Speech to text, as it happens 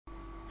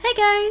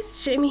Hey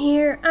guys, Jamie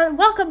here, and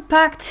welcome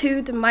back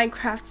to the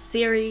Minecraft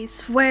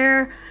series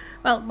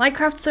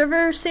Minecraft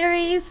server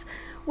series,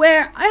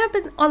 where I have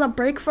been on a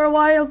break for a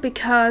while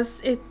because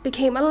it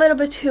became a little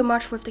bit too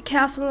much with the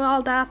castle and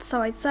all that,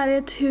 so I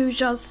decided to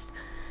just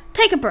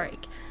take a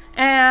break.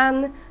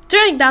 And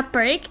during that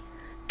break,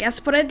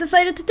 guess what I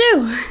decided to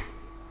do?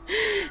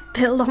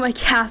 Build on my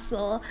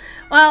castle.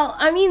 Well,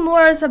 I mean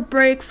more as a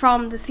break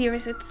from the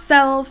series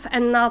itself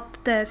and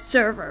not the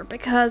server,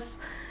 because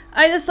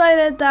I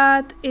decided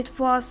that it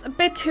was a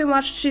bit too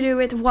much to do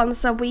it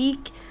once a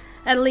week,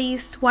 at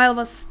least while I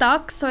was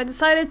stuck, so I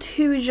decided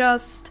to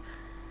just,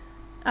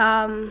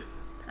 I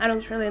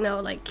don't really know,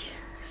 like,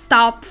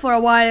 stop for a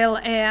while,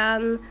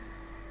 and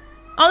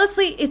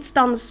honestly, it's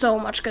done so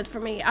much good for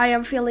me. I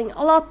am feeling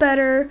a lot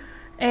better,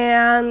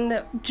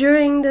 and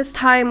during this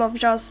time of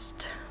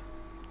just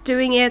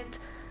doing it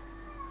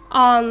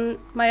on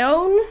my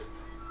own,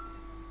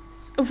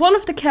 one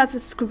of the cats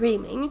is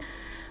screaming.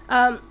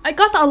 I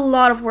got a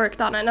lot of work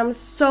done and I'm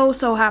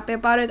so happy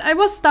about it. I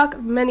was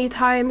stuck many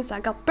times,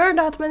 I got burned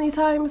out many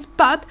times,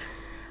 but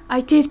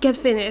I did get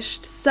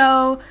finished.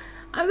 So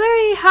I'm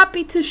very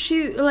happy to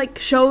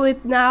show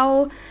it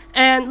now.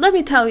 And let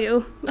me tell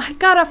you, I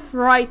got a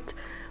fright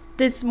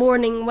this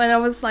morning when I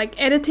was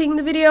editing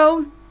the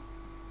video.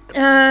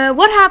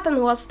 What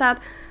happened was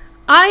that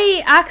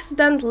I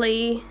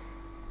accidentally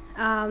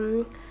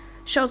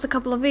chose a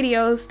couple of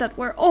videos that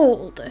were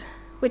old,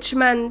 which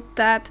meant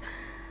that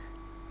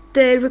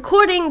the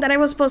recording that I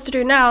was supposed to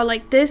do now,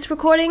 like this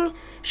recording,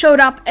 showed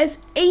up as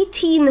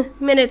 18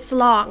 minutes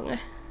long.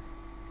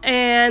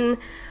 And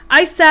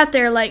I sat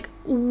there like,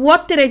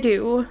 what did I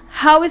do?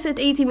 How is it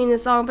 18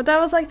 minutes long? But I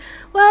was like,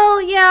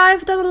 well, yeah,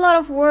 I've done a lot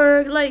of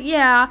work,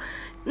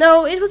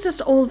 No, it was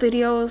just old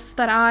videos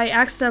that I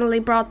accidentally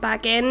brought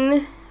back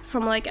in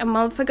from like a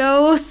month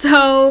ago,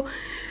 so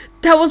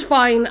that was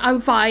fine,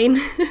 I'm fine.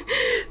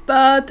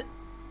 But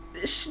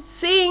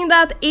seeing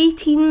that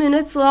 18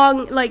 minutes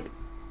long,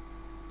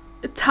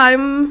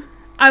 time,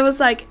 I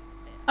was like,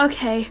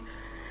 okay,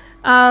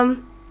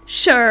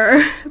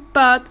 sure,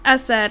 but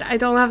as said, I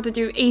don't have to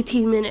do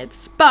 18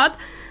 minutes, but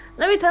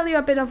let me tell you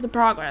a bit of the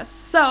progress.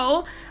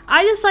 So,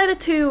 I decided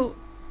to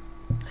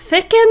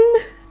thicken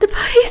the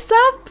place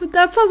up.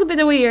 That sounds a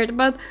bit weird,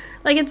 but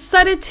I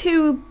decided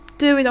to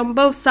do it on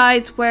both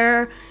sides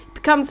where it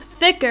becomes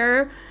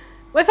thicker,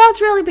 without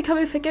really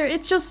becoming thicker.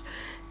 It's just,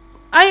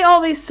 I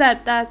always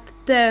said that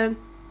the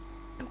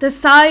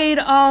side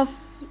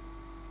of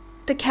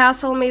the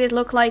castle made it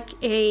look like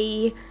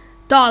a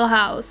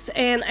dollhouse,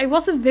 and I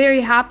wasn't very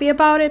happy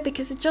about it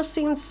because it just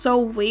seemed so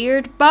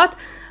weird, but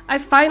I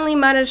finally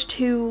managed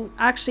to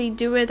actually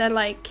do it and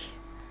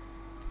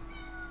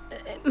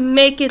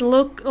make it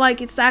look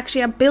like it's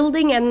actually a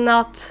building and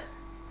not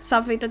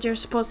something that you're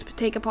supposed to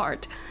take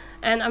apart,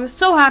 and I'm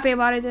so happy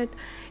about it.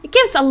 It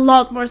gives a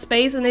lot more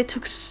space, and it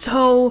took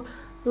so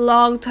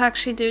long to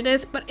actually do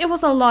this, but it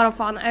was a lot of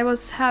fun. I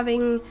was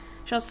having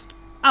just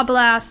a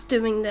blast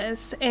doing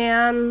this,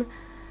 and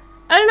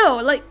I don't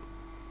know,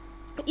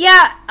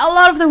 yeah, a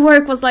lot of the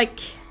work was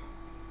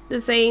the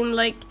same,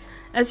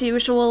 as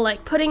usual,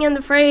 putting in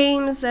the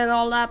frames and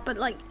all that, but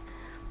I'm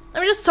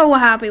just so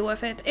happy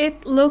with it.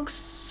 It looks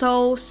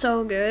so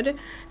good,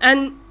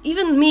 and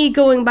even me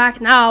going back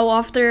now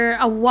after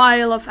a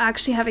while of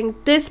actually having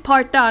this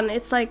part done,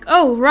 it's like,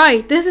 oh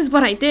right, this is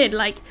what I did.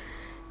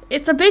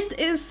 It's a bit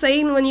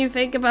insane when you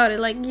think about it.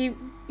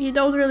 You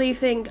don't really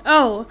think,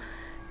 oh,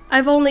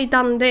 I've only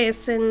done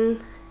this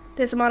in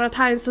this amount of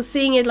time, so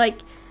seeing it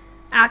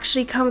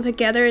actually come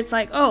together, it's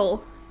like,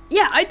 oh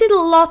yeah, I did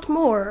a lot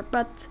more,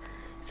 but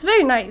it's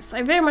very nice.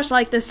 I very much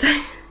like this.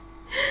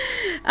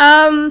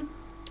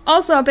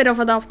 Also a bit of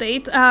an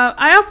update.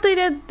 I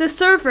updated the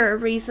server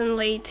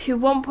recently to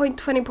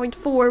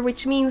 1.20.4,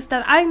 which means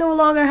that I no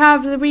longer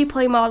have the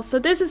replay mod, so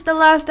this is the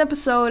last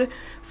episode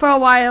for a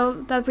while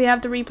that we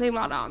have the replay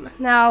mod on.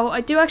 Now,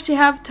 I do actually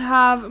have to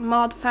have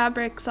mod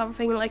fabric,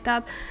 something like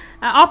that,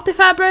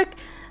 OptiFabric,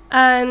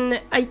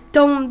 and I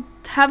don't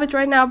have it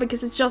right now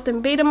because it's just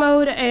in beta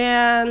mode,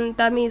 and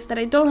that means that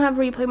I don't have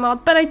replay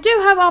mod, but I do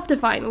have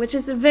Optifine, which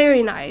is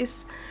very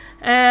nice.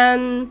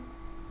 And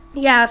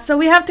yeah, so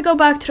we have to go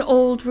back to the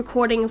old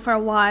recording for a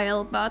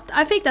while, but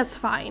I think that's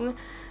fine.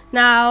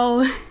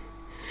 Now,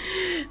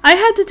 I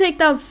had to take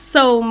down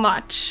so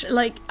much.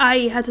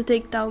 I had to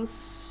take down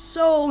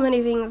so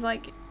many things,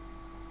 like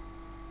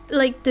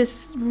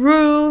this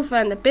roof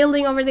and the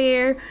building over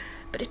there,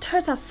 but it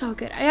turns out so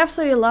good. I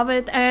absolutely love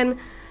it, and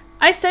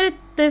I said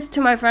this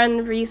to my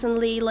friend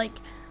recently,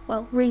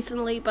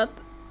 but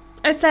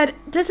I said,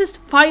 this is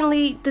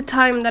finally the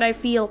time that I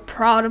feel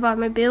proud about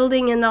my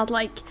building and not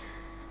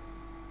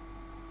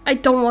I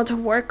don't want to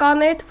work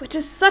on it, which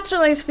is such a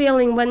nice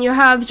feeling when you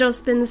have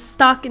just been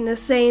stuck in the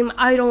same,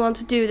 I don't want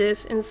to do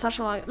this in such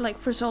a long,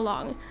 for so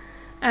long.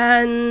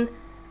 And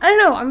I don't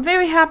know, I'm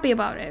very happy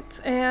about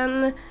it.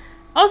 And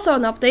also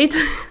an update,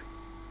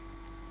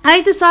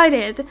 I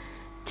decided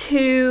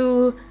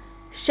to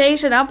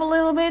change it up a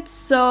little bit,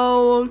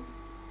 so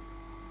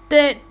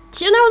the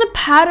you know the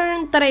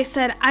pattern that I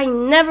said I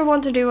never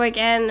want to do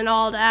again and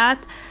all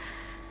that?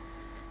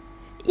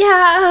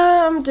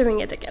 Yeah, I'm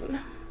doing it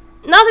again.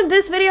 Not in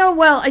this video,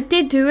 well, I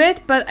did do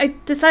it, but I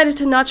decided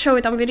to not show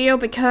it on video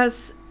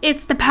because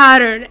it's the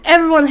pattern.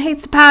 Everyone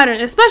hates the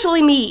pattern,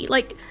 especially me.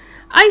 Like,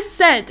 I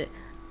said,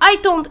 I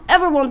don't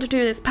ever want to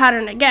do this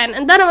pattern again,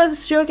 and then I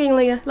was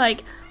jokingly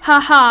like,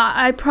 haha,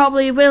 I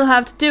probably will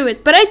have to do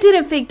it, but I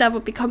didn't think that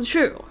would become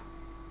true.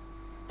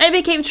 It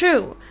became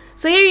true.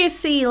 So here you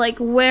see like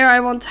where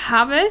I want to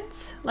have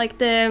it, like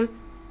the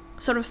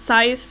sort of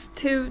size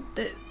to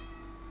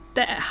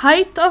the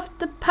height of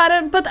the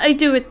pattern, but I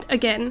do it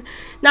again.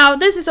 Now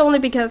this is only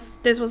because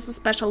this was a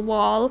special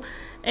wall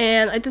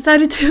and I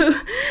decided to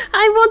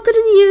I wanted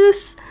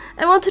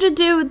to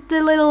do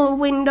the little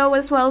window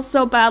as well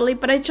so badly,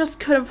 but I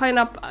just couldn't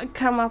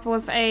come up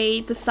with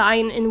a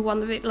design in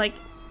one of it like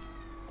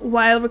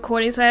while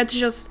recording, so I had to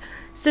just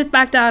sit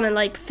back down and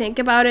like think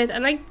about it,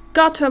 and I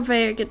got to a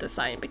very good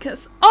design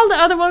because all the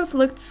other ones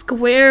looked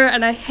square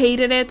and I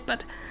hated it,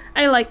 but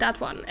I like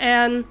that one.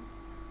 And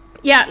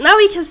yeah, now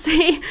we can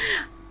see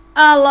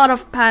a lot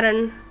of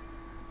pattern.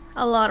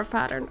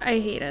 I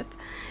hate it.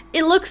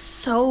 It looks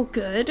so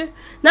good.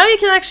 Now you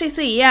can actually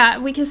see, yeah,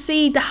 we can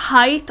see the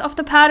height of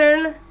the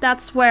pattern.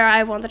 That's where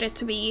I wanted it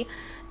to be,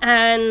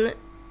 and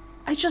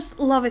I just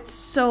love it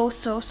so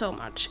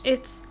much.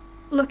 It's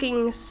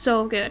looking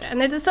so good,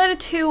 and I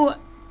decided to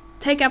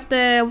take up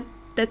the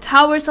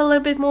towers a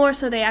little bit more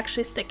so they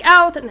actually stick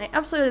out, and I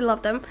absolutely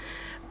love them.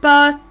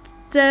 But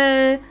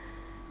the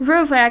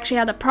roof I actually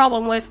had a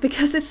problem with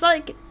because it's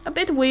like a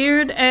bit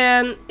weird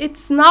and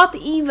it's not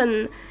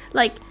even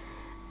like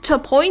to a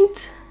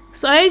point,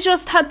 so I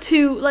just had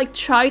to like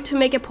try to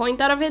make a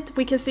point out of it.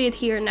 We can see it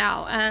here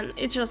now, and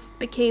it just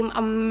became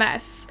a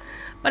mess,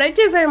 but I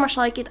do very much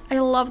like it. I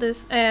love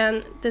this,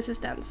 and this is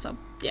done, so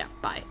yeah,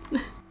 bye.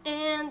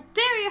 And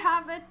there you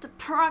have it, the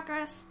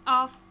progress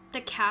of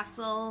the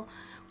castle,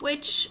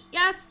 which,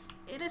 yes,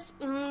 it is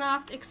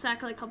not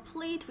exactly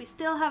complete. We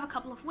still have a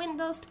couple of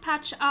windows to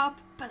patch up,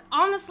 but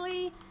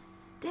honestly,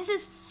 this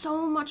is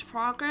so much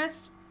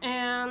progress,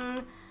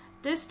 and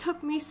this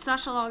took me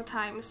such a long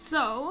time.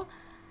 So,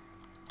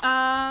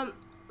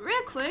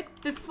 real quick,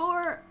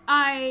 before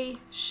I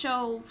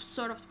show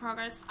sort of the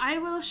progress, I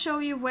will show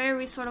you where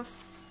we sort of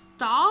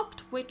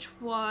stopped, which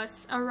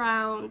was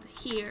around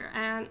here,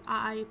 and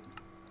I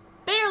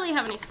barely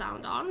have any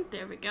sound on.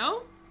 There we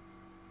go.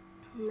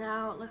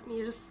 Now let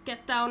me just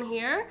get down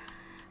here.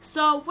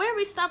 So where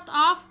we stopped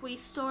off, we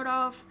sort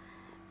of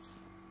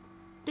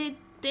did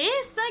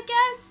this, I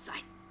guess.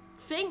 I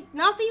think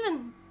not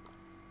even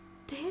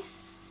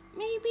this,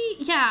 maybe.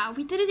 Yeah,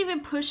 we didn't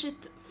even push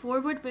it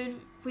forward, but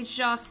we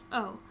just,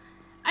 oh,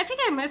 I think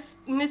I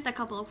missed a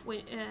couple of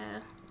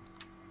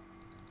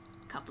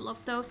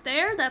those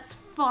there. That's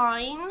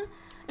fine.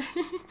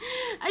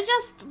 I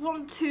just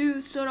want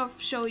to sort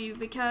of show you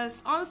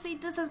because honestly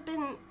this has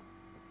been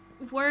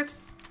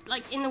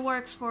in the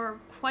works for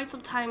quite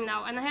some time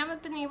now, and I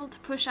haven't been able to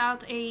push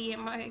out a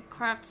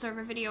Minecraft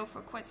server video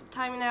for quite some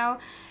time now.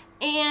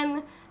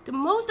 And the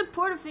most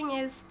important thing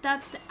is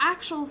that the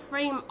actual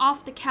frame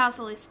of the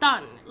castle is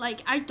done.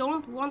 Like, I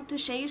don't want to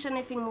change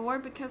anything more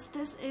because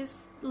this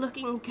is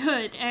looking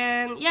good.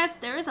 And yes,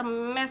 there is a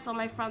mess on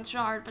my front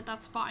yard, but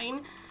that's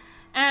fine.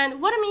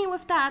 And what I mean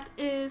with that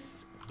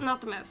is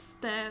not the mess,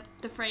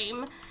 the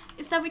frame,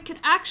 is that we could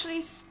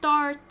actually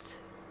start,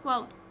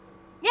 well,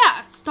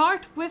 yeah,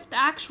 start with the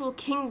actual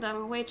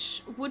kingdom,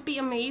 which would be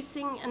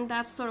amazing, and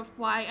that's sort of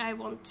why I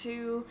want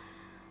to,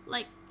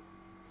 like,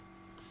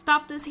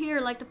 stop this here,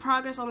 like the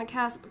progress on the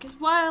castle, because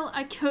while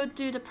I could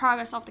do the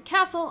progress of the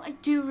castle, I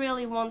do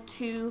really want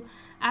to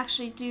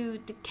actually do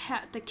the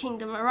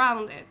kingdom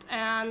around it,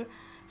 and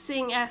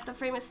seeing as the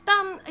frame is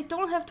done, I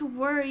don't have to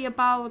worry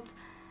about,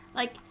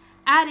 like,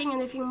 adding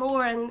anything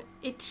more and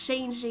it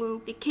changing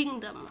the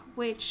kingdom,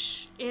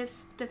 which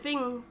is the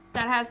thing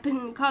that has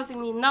been causing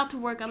me not to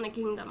work on the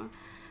kingdom.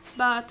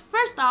 But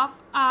first off,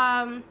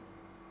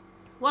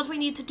 what we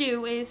need to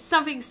do is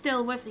something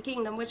still with the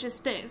kingdom, which is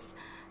this.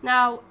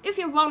 Now, if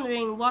you're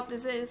wondering what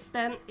this is,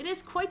 then it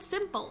is quite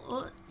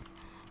simple.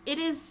 It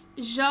is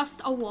just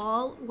a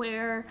wall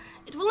where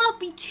it will not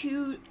be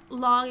too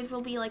long, it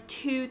will be like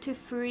 2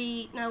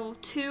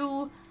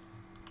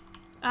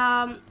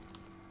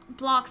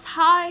 blocks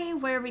high,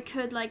 where we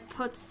could like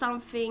put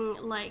something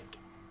like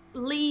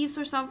leaves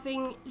or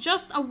something,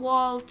 just a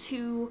wall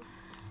to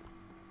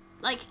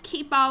like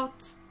keep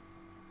out,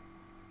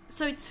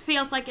 so it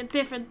feels like a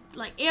different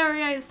like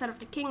area instead of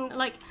the king.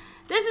 Like,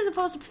 this is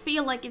supposed to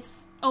feel like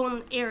its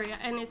own area,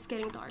 and it's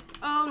getting dark.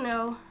 Oh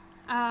no.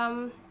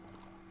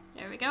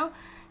 There we go.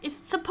 It's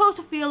supposed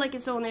to feel like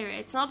its own area.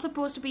 It's not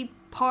supposed to be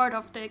part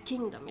of the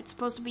kingdom. It's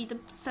supposed to be the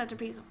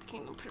centerpiece of the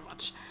kingdom, pretty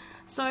much.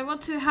 So I want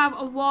to have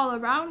a wall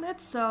around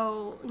it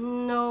so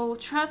no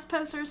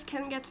trespassers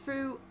can get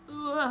through.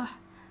 Ugh.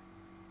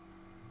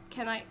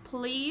 Can I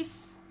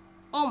please?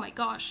 Oh my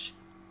gosh.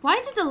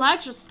 Why did the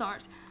lag just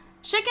start?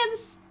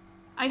 Chickens,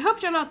 I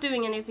hope you're not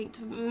doing anything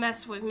to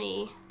mess with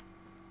me.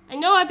 I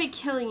know I've been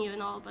killing you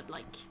and all, but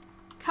like,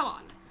 come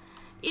on.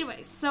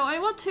 Anyways, so I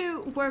want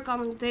to work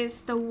on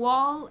this, the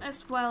wall,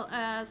 as well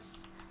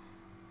as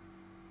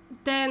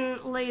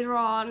then later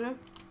on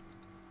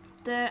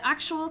the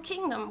actual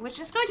kingdom, which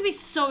is going to be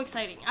so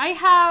exciting. I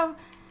have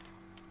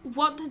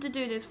wanted to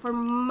do this for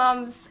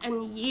months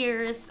and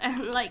years,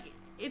 and like,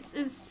 it's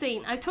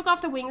insane. I took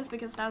off the wings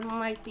because that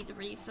might be the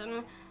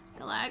reason.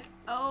 The lag.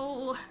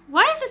 Oh,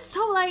 why is it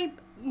so light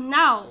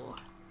now?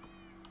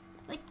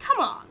 Like, come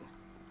on.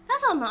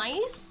 That's not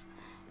nice.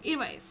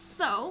 Anyways,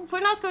 so we're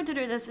not going to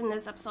do this in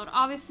this episode.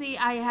 Obviously,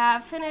 I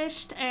have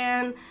finished,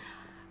 and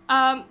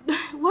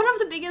one of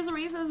the biggest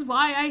reasons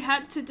why I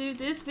had to do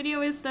this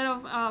video instead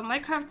of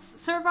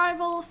Minecraft's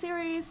survival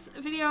series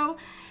video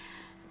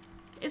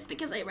is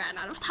because I ran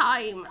out of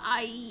time.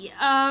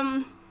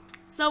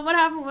 So what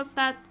happened was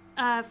that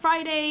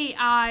Friday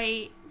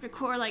I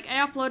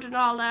uploaded and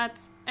all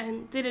that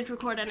and didn't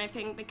record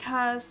anything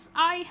because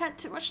I had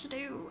too much to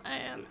do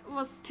and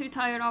was too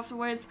tired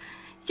afterwards.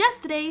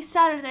 Yesterday,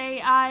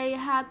 Saturday, I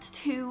had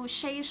to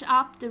change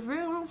up the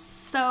rooms,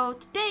 so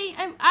today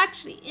I'm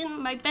actually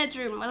in my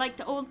bedroom. I like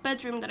the old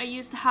bedroom that I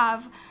used to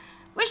have,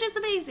 which is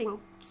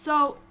amazing.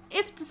 So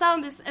if the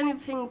sound is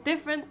anything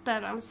different,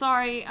 then I'm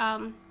sorry.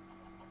 I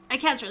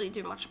can't really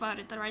do much about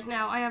it right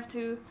now. I have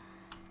to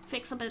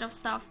fix a bit of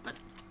stuff, but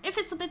if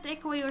it's a bit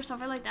echoey or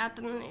something like that,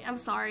 then I'm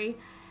sorry.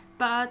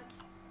 But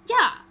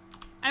yeah,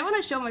 I want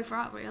to show my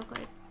frog real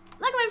quick.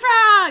 Look at my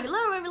frog!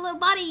 Look at my little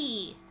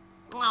buddy!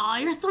 Aw,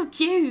 you're so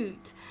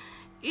cute!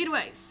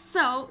 Anyways,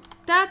 so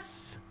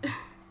that's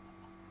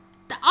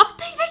the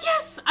update, I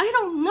guess? I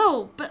don't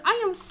know, but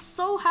I am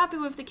so happy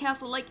with the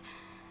castle. Like,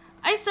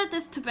 I said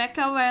this to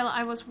Becca while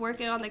I was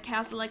working on the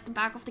castle, like the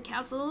back of the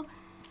castle,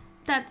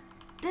 that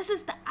this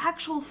is the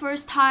actual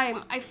first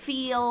time I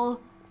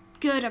feel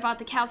good about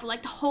the castle,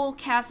 like the whole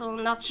castle,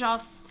 not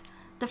just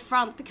the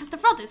front, because the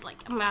front is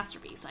like a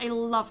masterpiece. I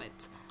love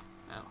it.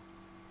 Oh.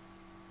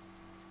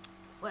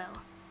 Well.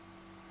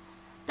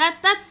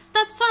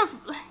 That's sort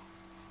of,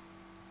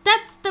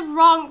 that's the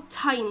wrong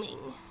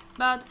timing,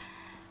 but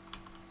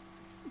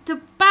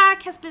the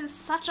back has been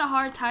such a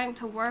hard time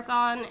to work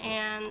on,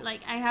 and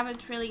like I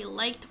haven't really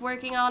liked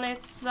working on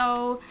it,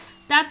 so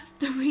that's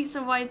the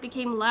reason why it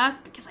became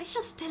last, because I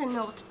just didn't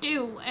know what to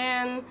do.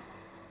 And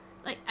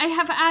like I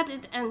have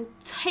added and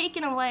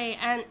taken away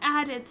and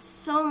added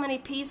so many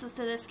pieces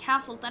to this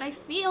castle that I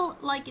feel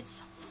like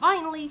it's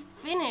finally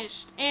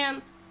finished,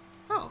 and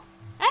oh,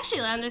 I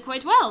actually landed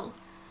quite well.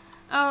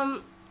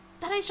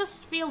 That I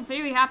just feel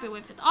very happy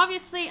with it.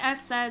 Obviously, as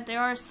said,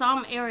 there are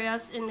some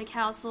areas in the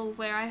castle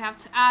where I have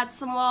to add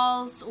some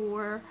walls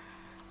or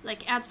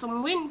like add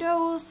some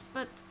windows,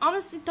 but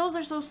honestly those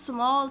are so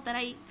small that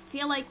I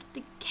feel like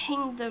the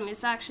kingdom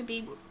is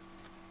actually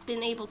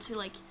been able to,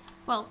 like,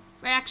 well,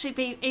 we're actually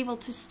be able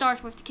to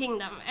start with the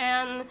kingdom,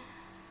 and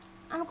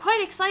I'm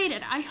quite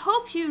excited. I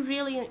hope you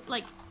really,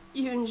 like,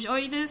 you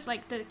enjoy this,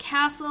 like the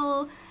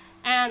castle.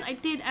 And I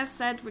did, as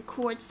said,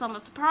 record some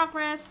of the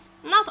progress.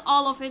 Not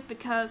all of it,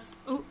 because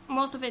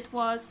most of it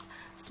was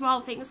small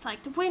things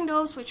like the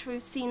windows, which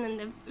we've seen in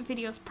the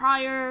videos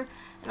prior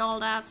and all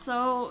that.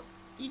 So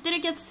you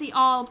didn't get to see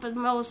all, but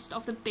most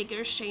of the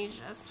bigger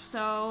changes.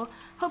 So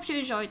hope you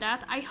enjoyed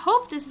that. I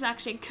hope this is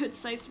actually a good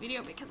sized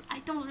video, because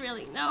I don't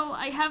really know.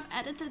 I have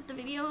edited the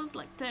videos,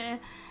 like the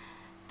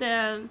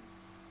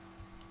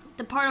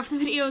part of the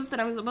videos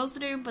that I'm supposed to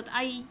do, but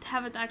I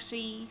haven't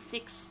actually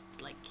fixed,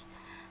 like,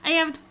 I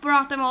haven't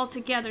brought them all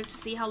together to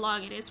see how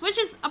long it is, which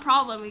is a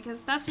problem,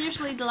 because that's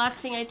usually the last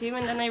thing I do,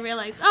 and then I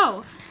realize,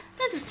 oh,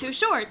 this is too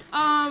short.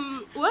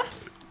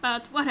 Whoops,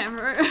 but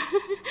whatever.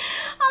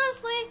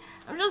 Honestly,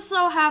 I'm just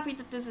so happy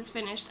that this is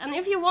finished, and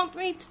if you want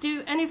me to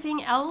do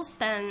anything else,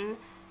 then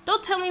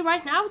don't tell me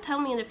right now, tell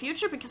me in the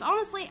future, because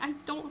honestly, I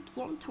don't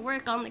want to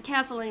work on the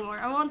castle anymore.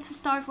 I want to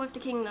start with the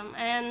kingdom,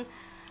 and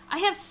I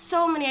have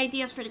so many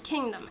ideas for the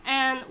kingdom,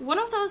 and one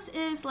of those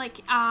is like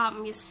a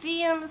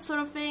museum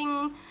sort of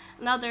thing.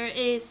 Another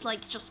is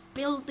like just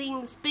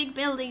buildings, big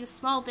buildings,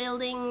 small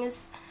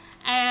buildings,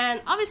 and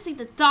obviously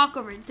the dock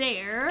over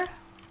there.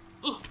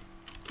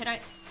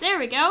 There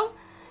we go.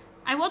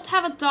 I want to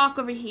have a dock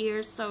over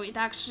here, so it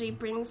actually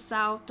brings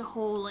out the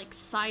whole like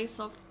size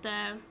of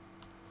the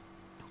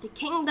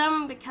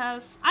kingdom,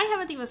 because I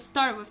haven't even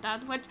started with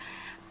that, which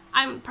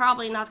I'm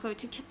probably not going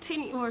to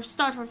continue or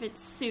start with it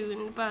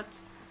soon,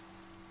 but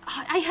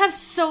I have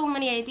so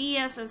many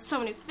ideas and so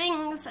many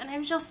things, and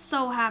I'm just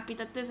so happy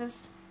that this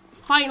is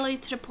finally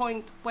to the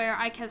point where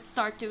I can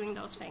start doing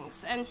those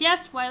things. And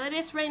yes, while it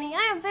is raining,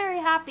 I am very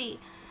happy.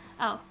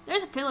 Oh,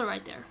 there's a pillar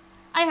right there.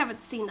 I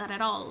haven't seen that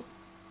at all.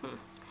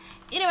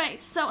 Anyway,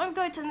 so I'm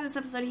going to end this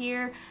episode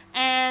here,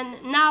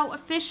 and now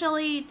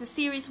officially the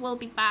series will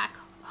be back,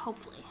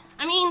 hopefully.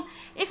 I mean,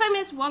 if I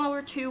miss 1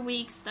 or 2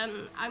 weeks,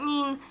 then, I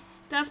mean,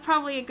 that's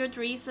probably a good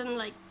reason,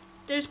 like,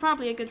 there's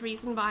probably a good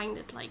reason behind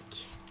it, like,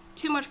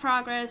 too much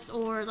progress,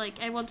 or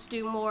like I want to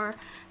do more,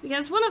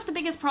 because one of the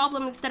biggest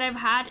problems that I've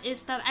had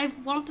is that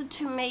I've wanted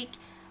to make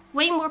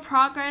way more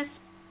progress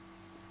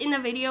in a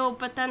video,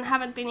 but then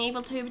haven't been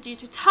able to due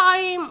to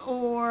time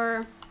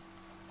or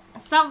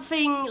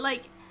something.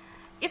 Like,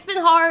 it's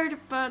been hard,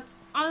 but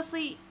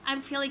honestly,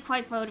 I'm feeling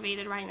quite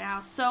motivated right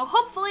now. So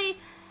hopefully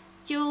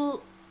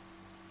you'll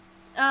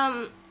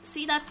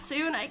see that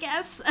soon, I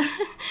guess.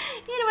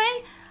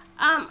 Anyway,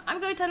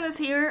 I'm going to end this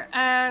here,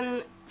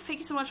 and thank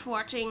you so much for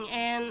watching.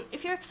 And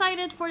if you're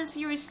excited for the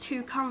series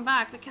to come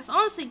back, because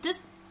honestly,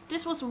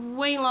 this was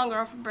way longer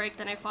of a break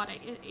than I thought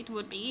it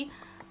would be,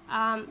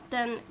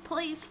 then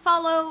please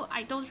follow.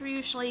 I don't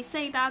usually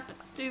say that, but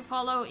do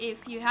follow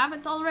if you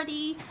haven't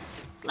already.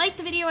 Like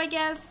the video, I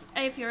guess,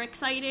 if you're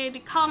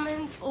excited,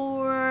 comment,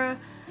 or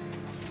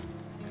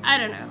I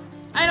don't know.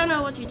 I don't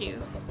know what you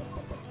do.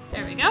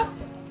 There we go.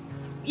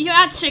 You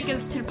add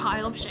chickens to the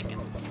pile of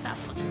chickens.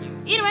 That's what you do.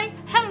 Anyway,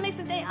 have an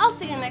amazing day. I'll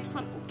see you in the next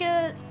one.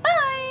 Good.